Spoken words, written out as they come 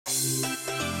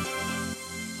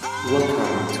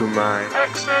Welcome to my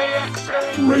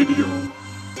Radio.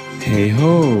 Hey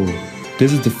ho!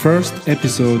 This is the first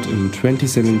episode in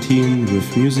 2017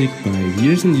 with music by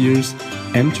Years and Years,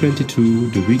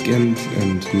 M22, The Weeknd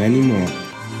and many more.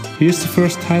 Here's the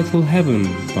first title, Heaven,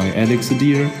 by Alex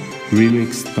Adir,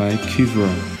 remixed by Kivra.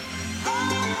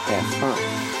 Have fun.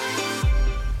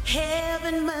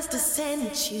 Heaven must have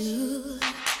sent you.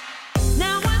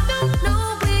 Now I don't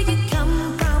know where you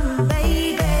come from,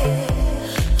 baby.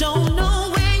 Don't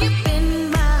know where you've been,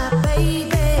 my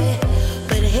baby.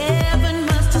 But heaven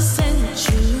must have sent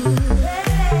you.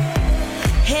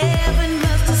 Heaven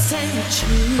must have sent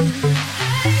you.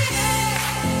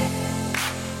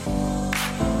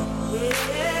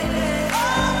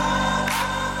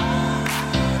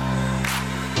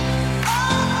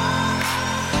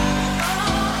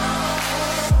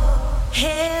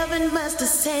 Heaven must have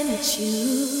sent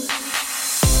you.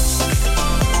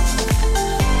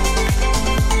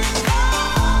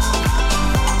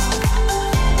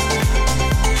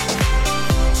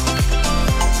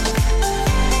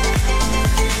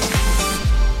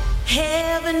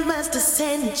 Heaven must have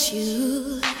sent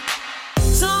you.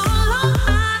 So long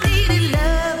I needed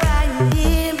love right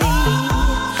near me.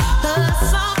 A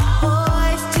soft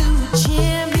voice to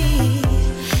cheer me.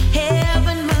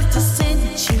 Heaven must have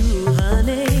sent you,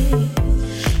 honey.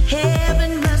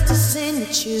 Heaven must have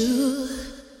sent you.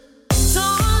 So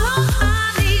long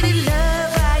I needed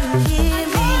love right near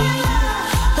me.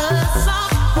 A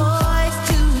soft voice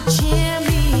to cheer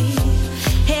me.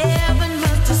 Heaven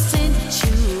must have sent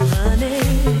you, honey.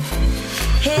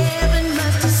 Heaven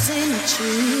must have sent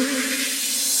you.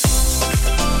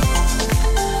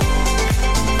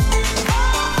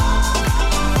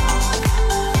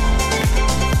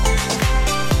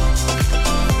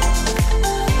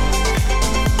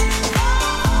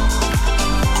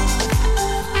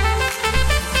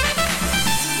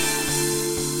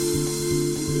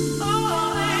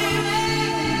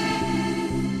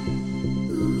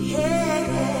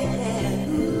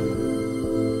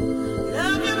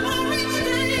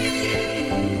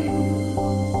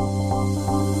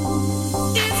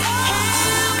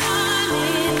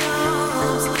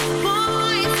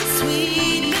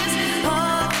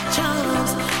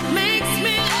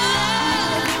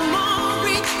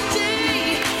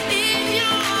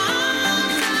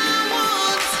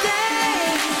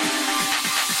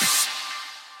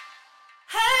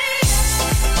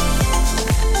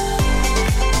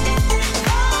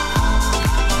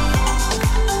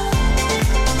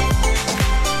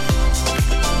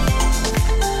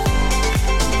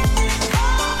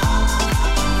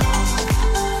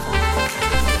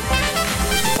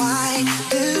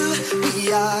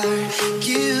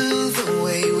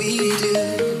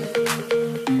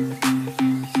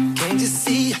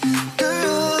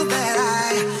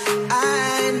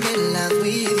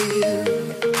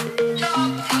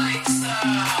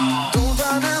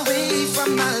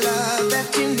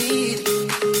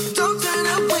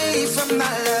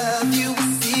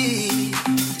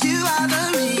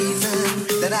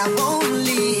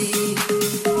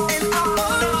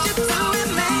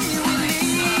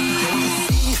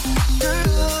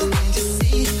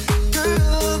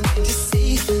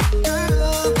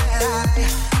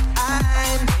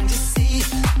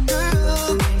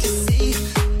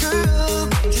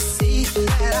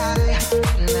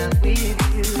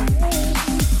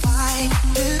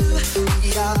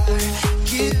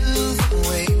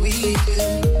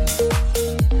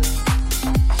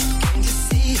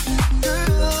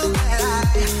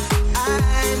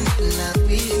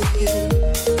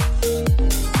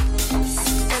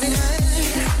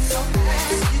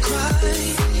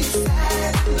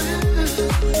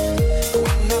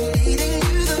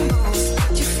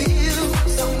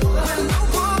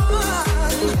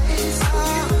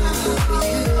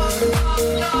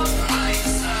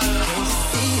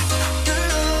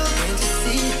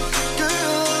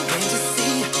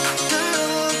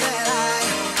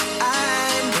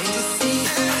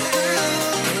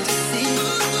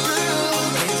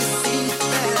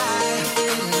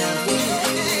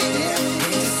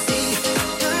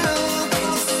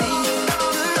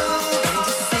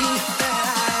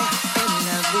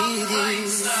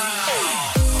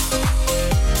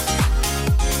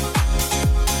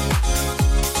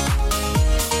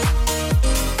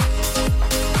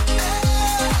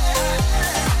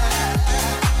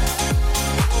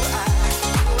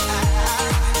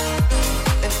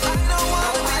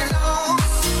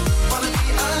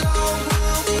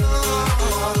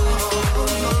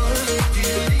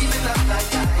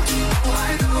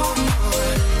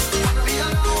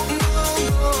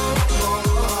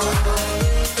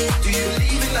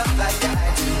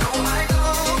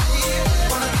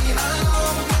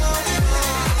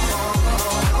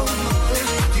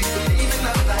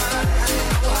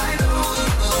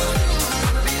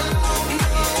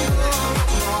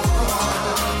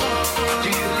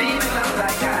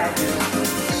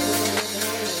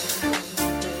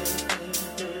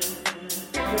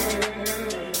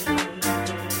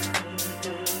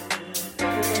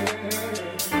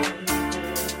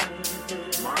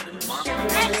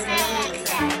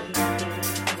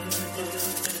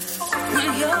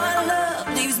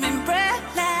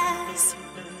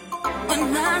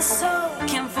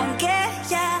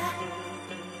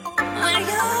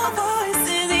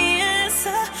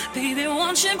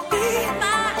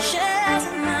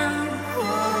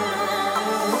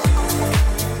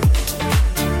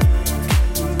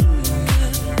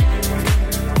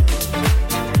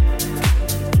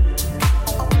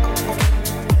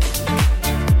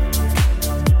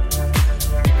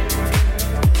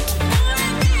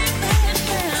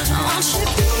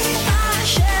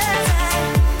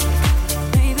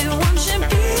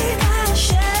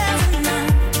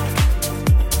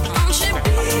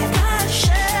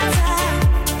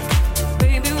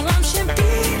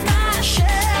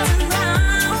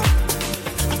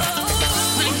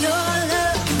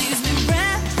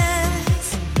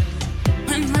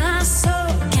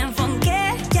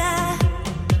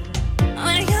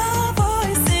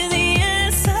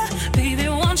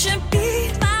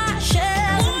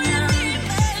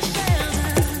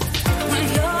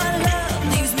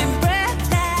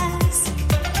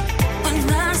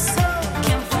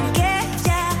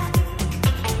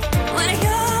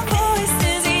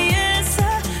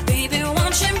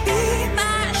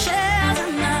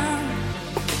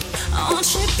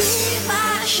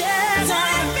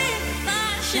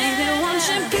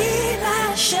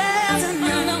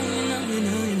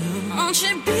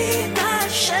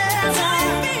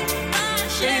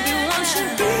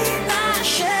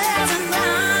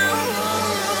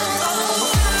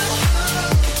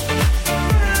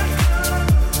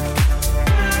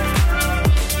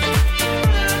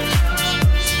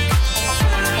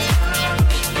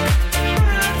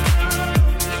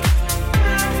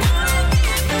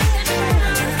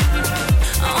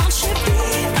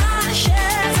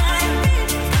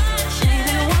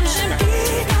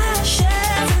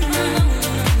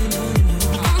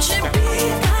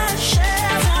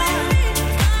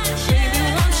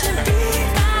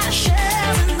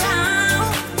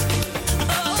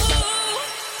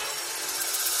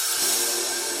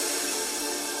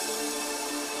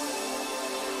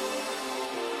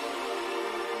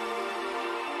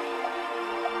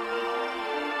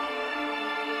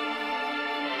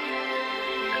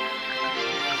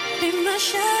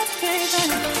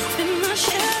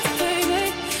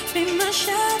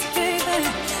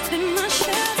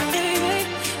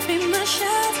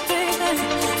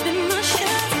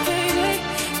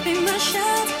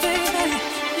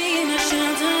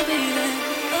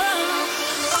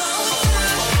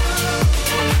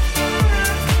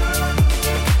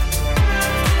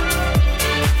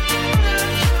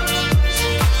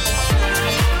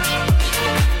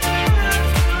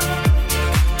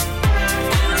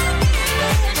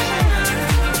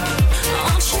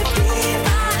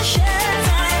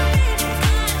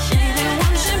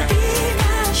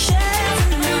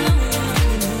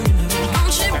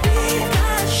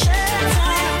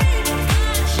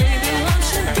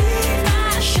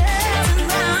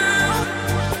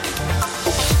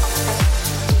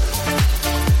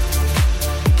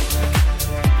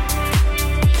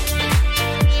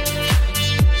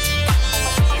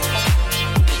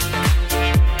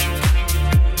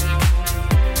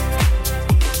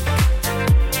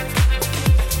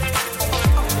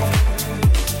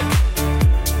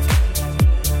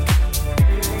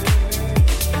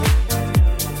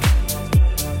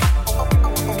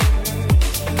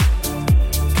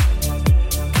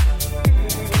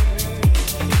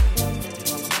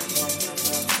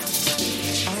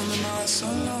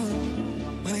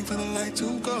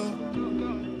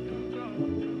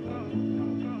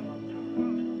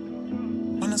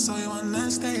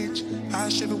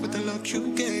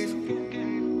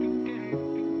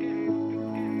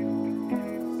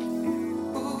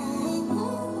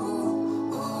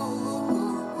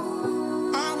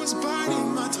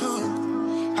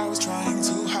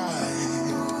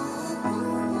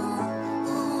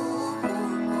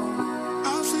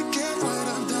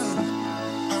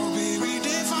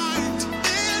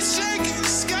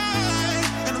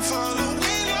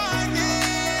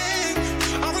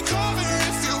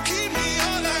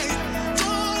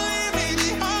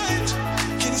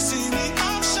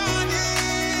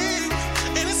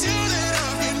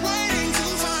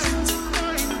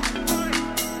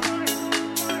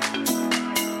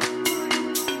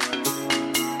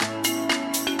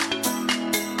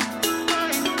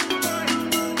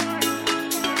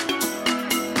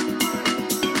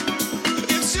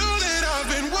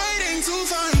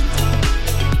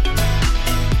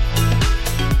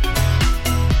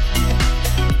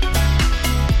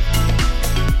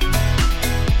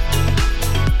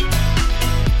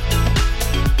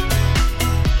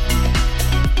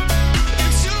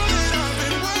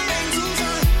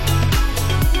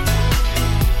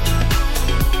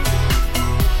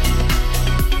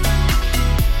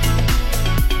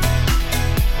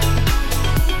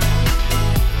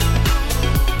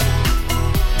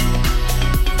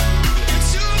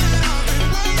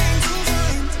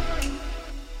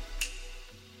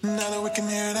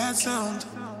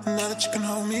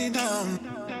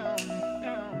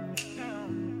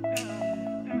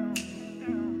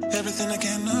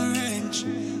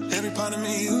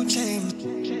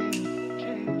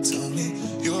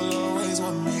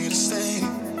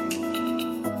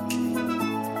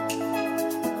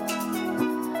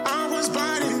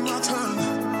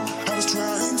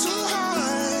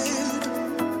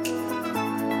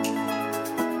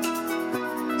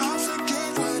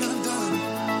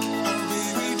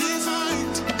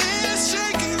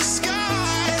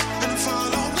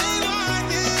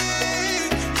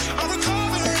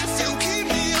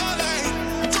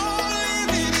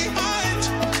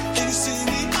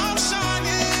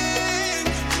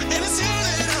 It's you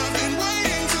that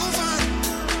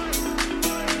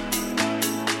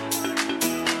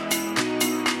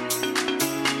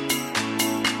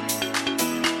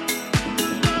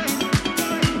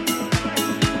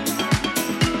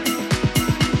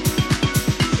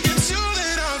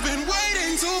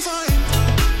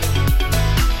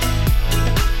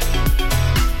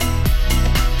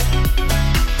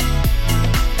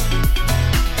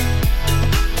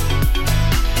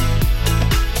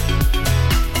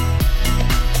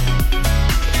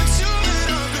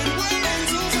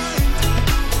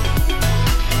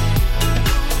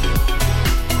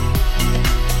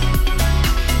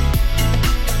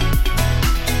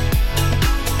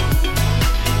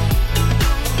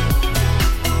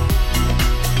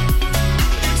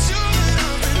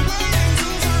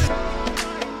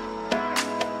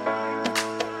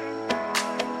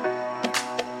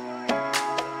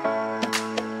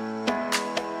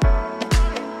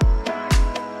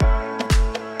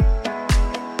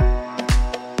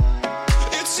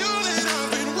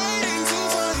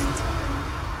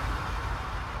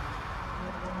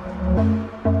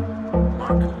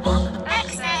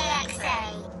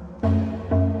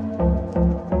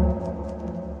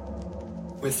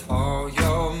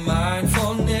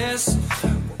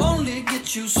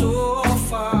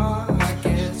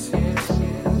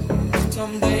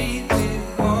someday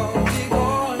we'll all be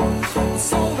gone.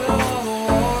 So we'll all the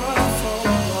waterfall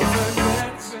of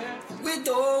regrets. We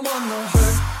don't want no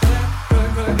hurt, hurt,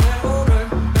 hurt, hurt, oh, hurt,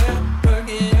 hurt, hurt,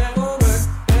 yeah, oh, hurt,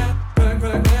 hurt,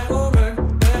 hurt, hurt, oh, hurt,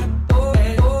 hurt, oh,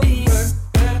 hurt, oh, hurt,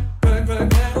 hurt,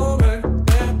 hurt, hurt, oh, hurt,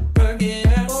 hurt, hurt,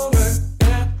 yeah, oh, hurt,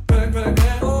 hurt, hurt,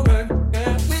 hurt, oh, hurt,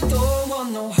 hurt. We don't want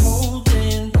no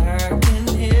holding back in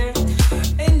here.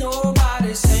 Ain't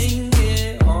nobody saying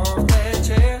get off that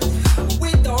chair.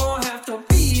 We don't have to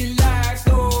be like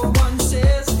no one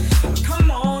says. Come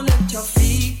on, let your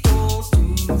feet go to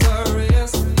the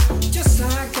rest. Just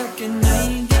like back in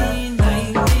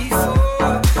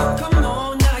 1994. Come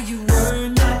on, now you were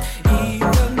not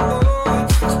even born.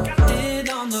 You got it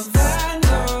on the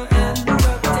vinyl and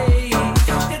the tape.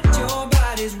 Let your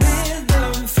body's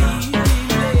rhythm feel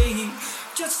relay.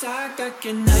 Just like back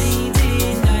in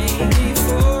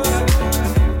 1994.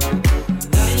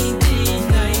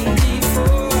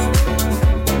 1994.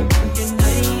 In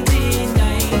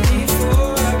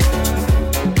 1994.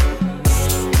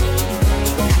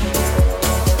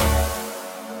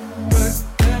 Work,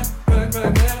 work, work,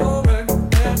 work, oh, work,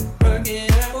 work, work,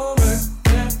 yeah, oh, work,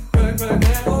 work, work, work,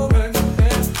 oh, work, work,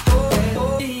 oh,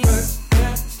 oh, work,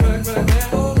 work, work,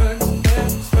 work, oh, work,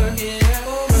 work, yeah,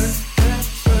 oh, work,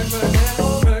 work, work,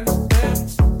 oh, work, work.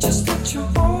 Just let your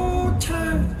old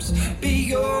times be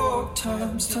your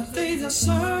times. Today the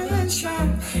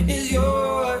sunshine is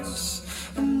yours.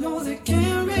 I know they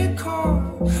can't recall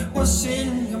what's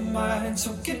in your mind,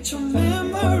 so get your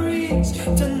memories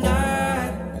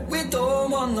tonight. We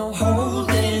don't want no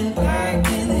holding back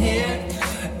in here.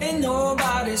 Ain't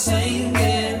nobody saying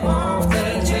get off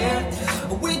that jet.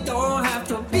 We don't have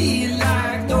to be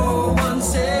like no one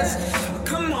says.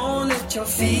 Come on, let your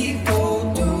feet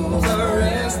go do the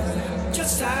rest.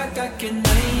 Just like back in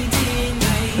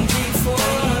 1994.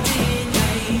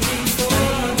 1994.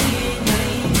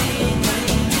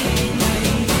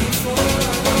 1994.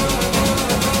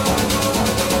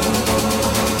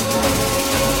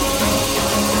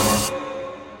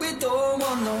 We don't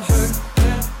want no hurt,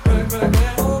 hurt, hurt,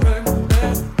 hurt, oh, hurt, hurt,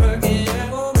 hurt, yeah,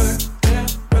 oh, hurt,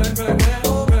 hurt, hurt, hurt,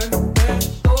 oh, hurt, hurt,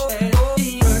 oh, hurt, oh,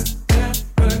 hurt,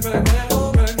 hurt, hurt, hurt,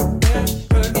 oh, hurt,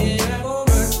 hurt, yeah, oh,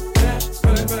 hurt,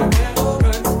 hurt, hurt, hurt, oh,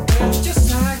 hurt, hurt. Just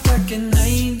like back in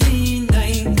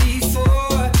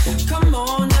 1994. Come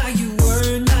on, now you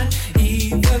were not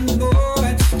even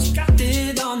born. You got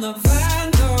it on the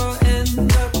vinyl and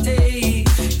the tape.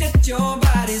 Let your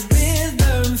body's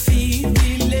rhythm feel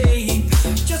relay.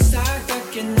 Just like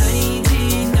back in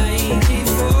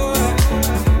 1994.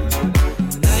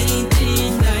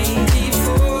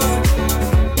 1994.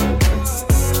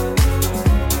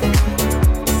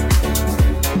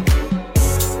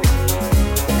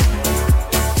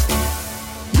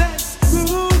 Let's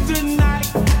groove tonight.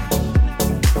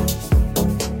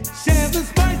 Share the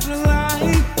spice of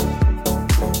life.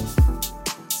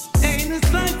 Ain't the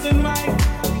spice of life.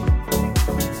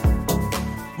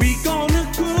 We gonna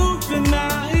groove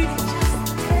tonight.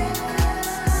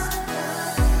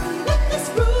 Let this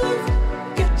groove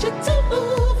get you to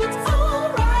move. It's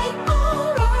alright,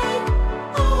 alright,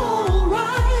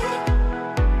 alright.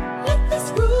 Let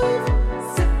this groove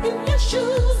sit in your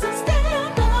shoes and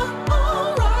stand up.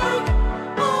 Alright,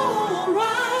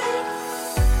 alright.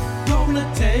 Gonna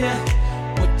tell you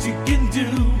what you can do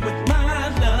with my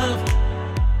love.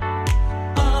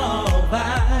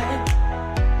 Alright.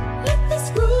 Let this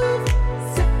groove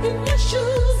sit in your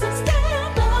shoes and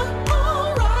stand up.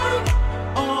 Alright.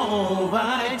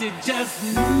 Alright, to just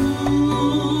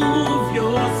move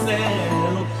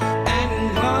yourself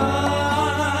and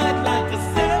glide like a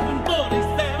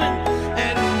 747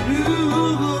 and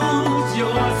lose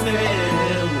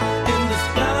yourself in the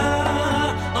sky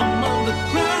among the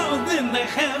clouds in the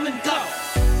heaven top.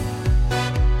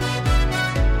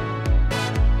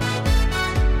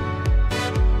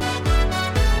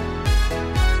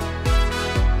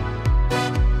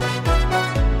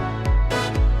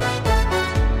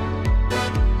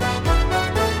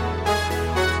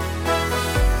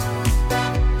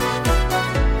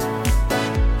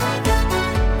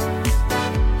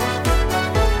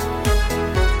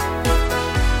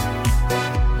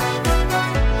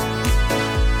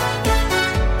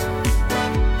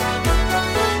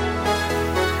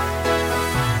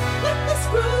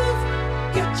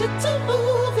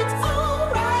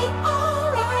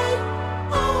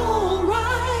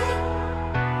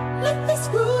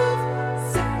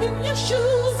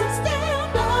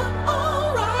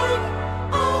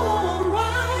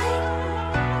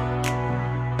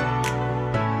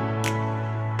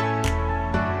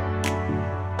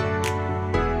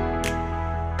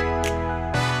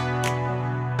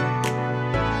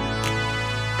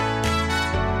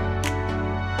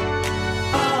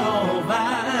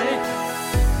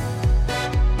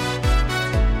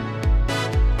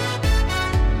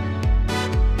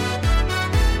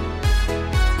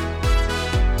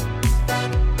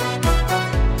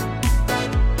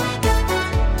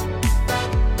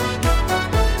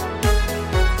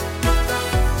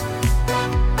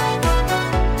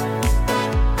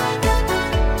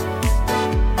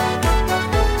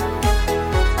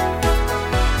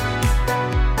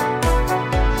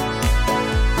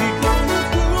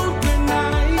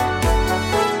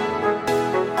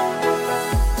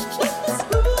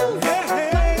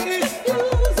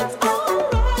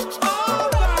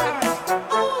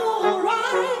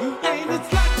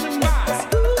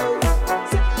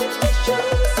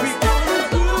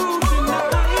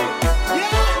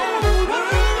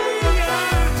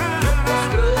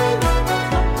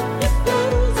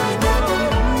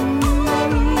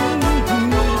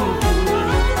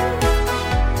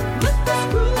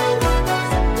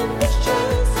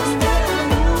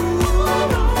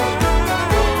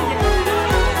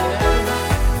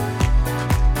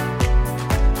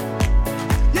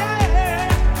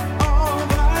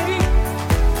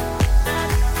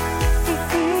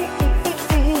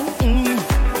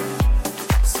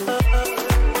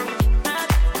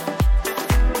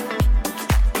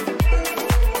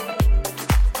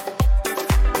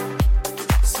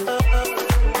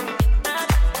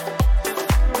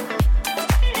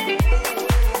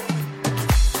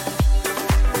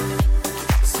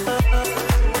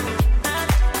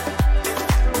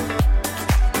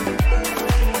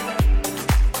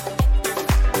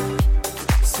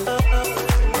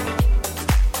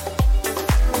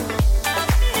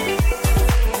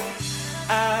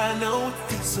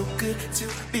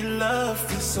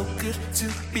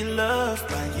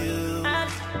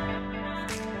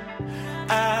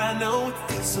 I know it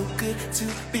feels so good to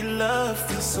be loved,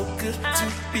 feels so good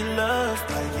to be loved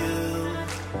by you.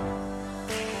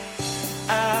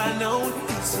 I know it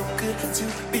feels so good to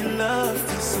be loved,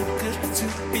 feels so good to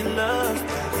be loved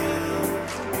by you.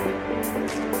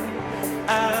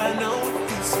 I know it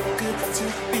feels so good to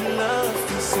be loved,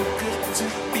 feels so good to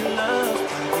be loved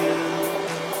by you.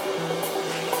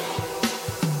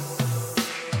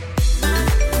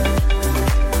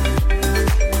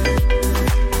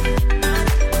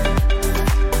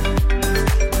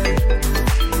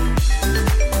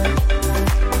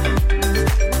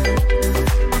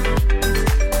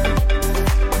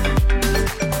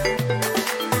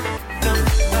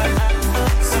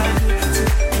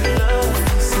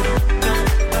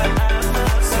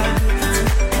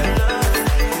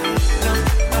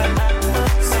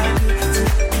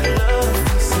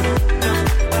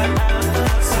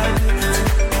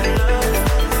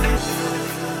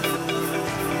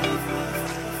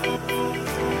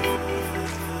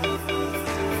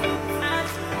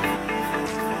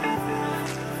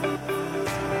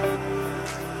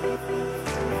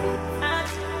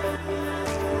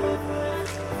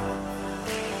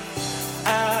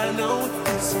 I know it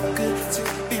feels so good to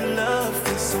be loved,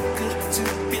 feels so good to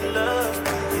be loved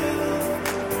by you.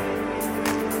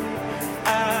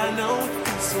 I know it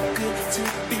feels so good to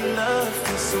be loved,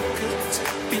 feels so good to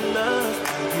be loved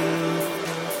by you.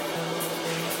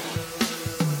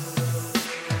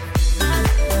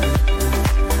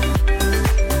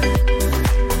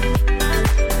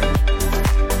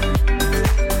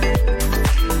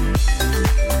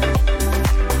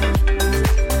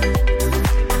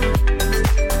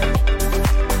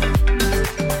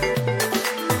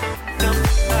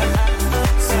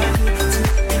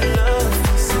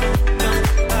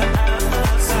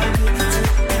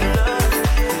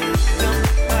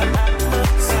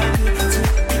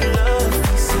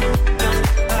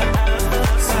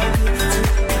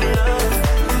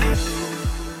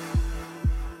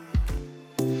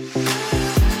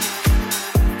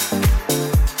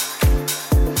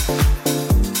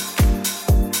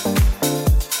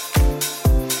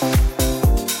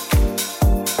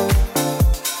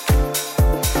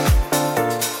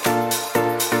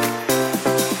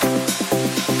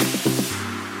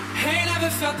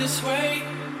 This way,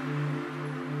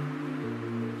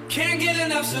 can't get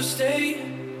enough, so stay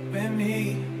with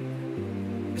me.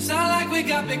 It's not like we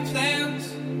got big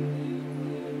plans.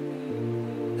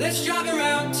 Let's drive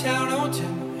around town on two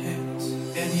hands.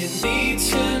 And you need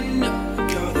to know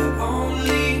you're the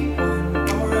only one,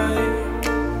 alright,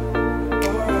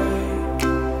 alright.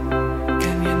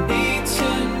 And you need to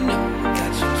know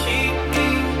that you keep me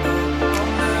up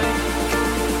all night.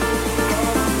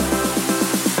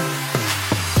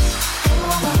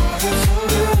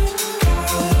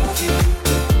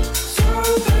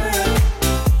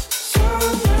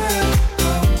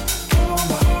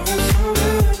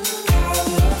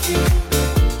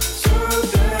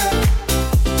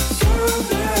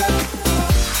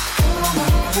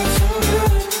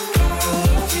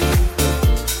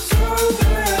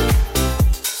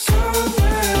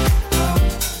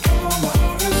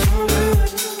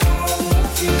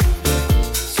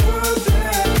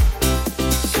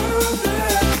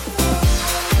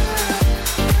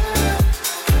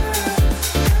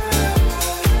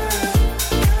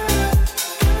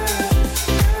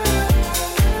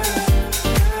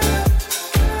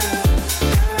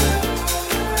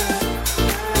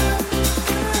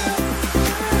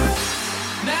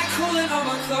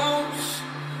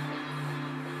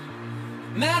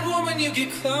 Mad woman, you get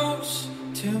close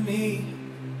to me.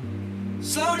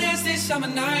 Slow dance these summer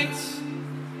nights.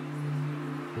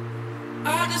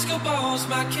 Our disco ball's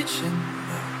my kitchen.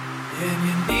 And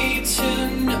you need to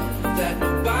know that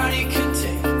nobody could take